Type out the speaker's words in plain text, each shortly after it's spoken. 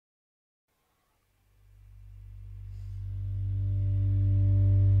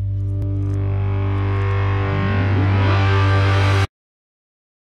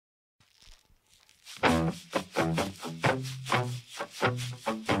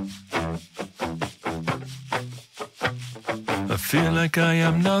feel like I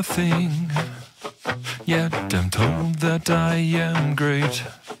am nothing, yet I'm told that I am great.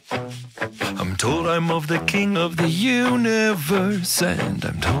 I'm told I'm of the king of the universe, and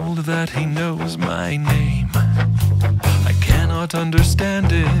I'm told that he knows my name. I cannot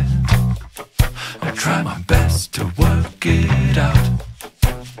understand it, I try my best to work it out.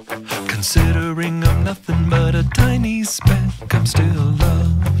 Considering I'm nothing but a tiny speck, I'm still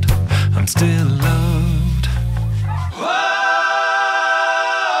loved, I'm still loved.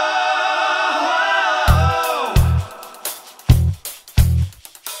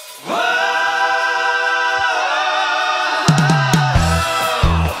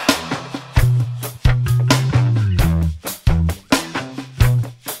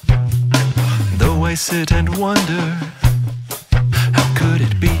 I sit and wonder, how could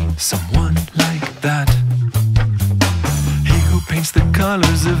it be someone like that? He who paints the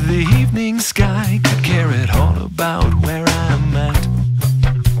colors of the evening sky could care at all about where I'm at.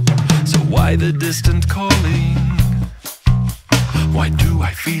 So why the distant calling? Why do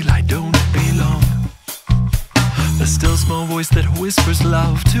I feel I don't belong? The still small voice that whispers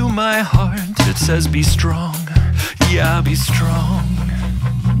love to my heart, it says be strong, yeah, be strong.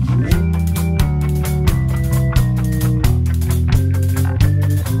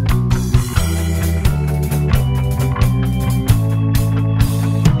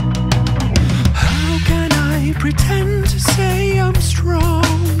 Pretend to say I'm strong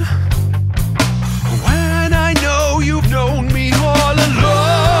when I know you've known me all along.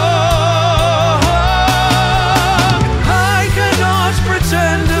 I cannot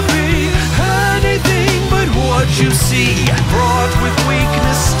pretend to be anything but what you see, fraught with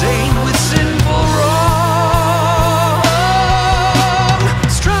weakness, stained with sinful wrong.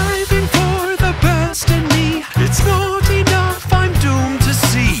 Striving for the best in me, it's not enough, I'm doomed to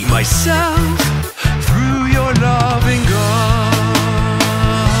see myself through your loving eyes.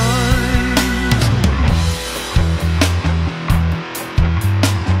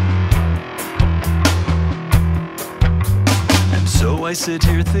 And so I sit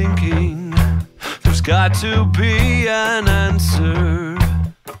here thinking, there's got to be an answer.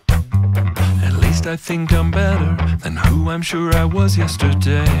 At least I think I'm better than who I'm sure I was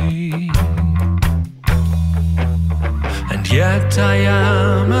yesterday. And yet I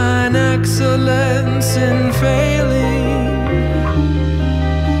am an excellence in failing,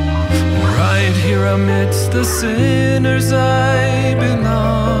 right here amidst the sinners I belong.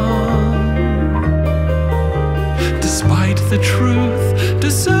 Despite the truth,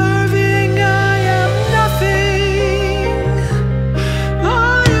 deserving I am nothing.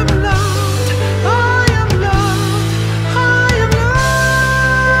 I am loved, I am loved, I am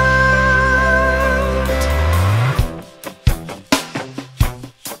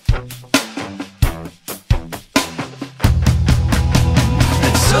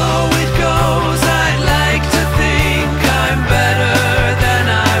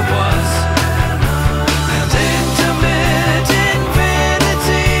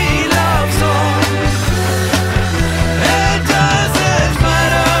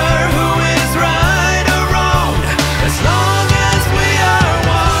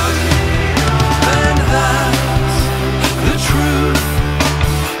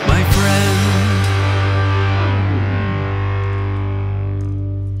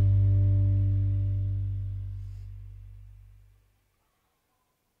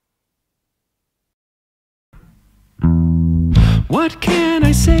What can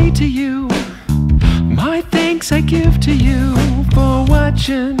I say to you? My thanks I give to you for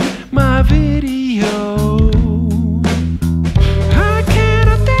watching my video.